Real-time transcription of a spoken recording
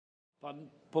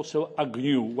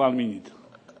Agnew, 1 minute.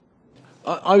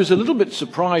 I was a little bit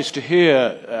surprised to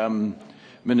hear,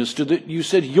 Minister, that you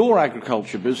said your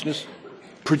agriculture business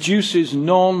produces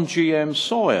non-GM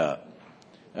soya.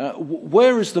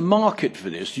 Where is the market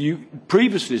for this? You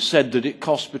previously said that it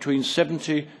costs between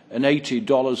 $70 and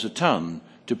 $80 a tonne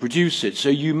to produce it, so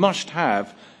you must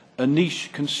have a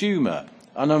niche consumer.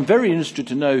 And I'm very interested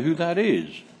to know who that is.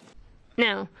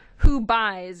 Now, who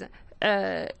buys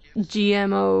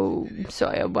GMO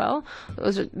soya? Well,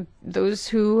 those are those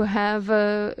who have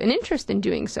an interest in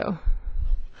doing so.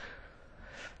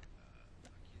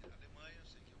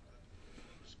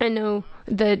 I know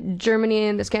that Germany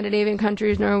and the Scandinavian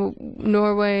countries,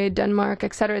 Norway, Denmark,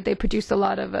 etc., they produce a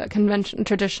lot of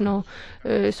traditional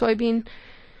soybean.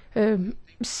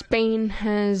 Spain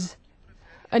has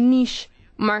a niche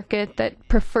market that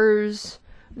prefers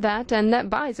that and that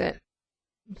buys it.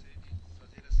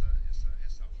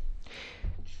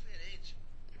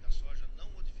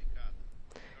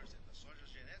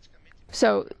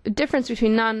 So, the difference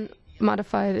between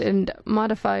non-modified and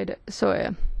modified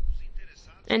soya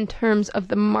in terms of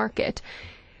the market.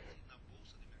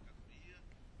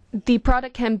 The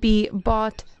product can be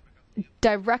bought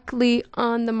directly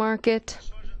on the market.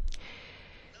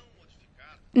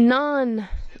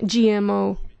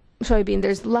 Non-GMO soybean,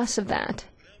 there's less of that.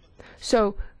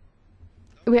 So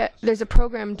there's a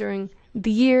program during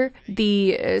the year.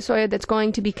 The soya that's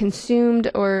going to be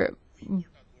consumed or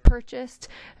purchased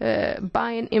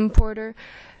by an importer,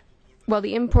 well,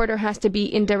 the importer has to be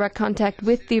in direct contact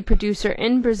with the producer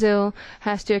in Brazil,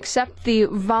 has to accept the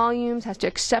volumes, has to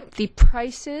accept the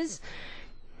prices,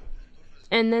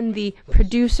 and then the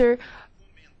producer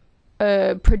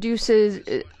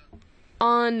produces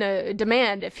on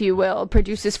demand, if you will,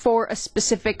 produces for a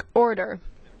specific order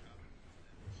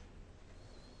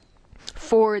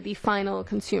for the final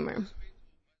consumer.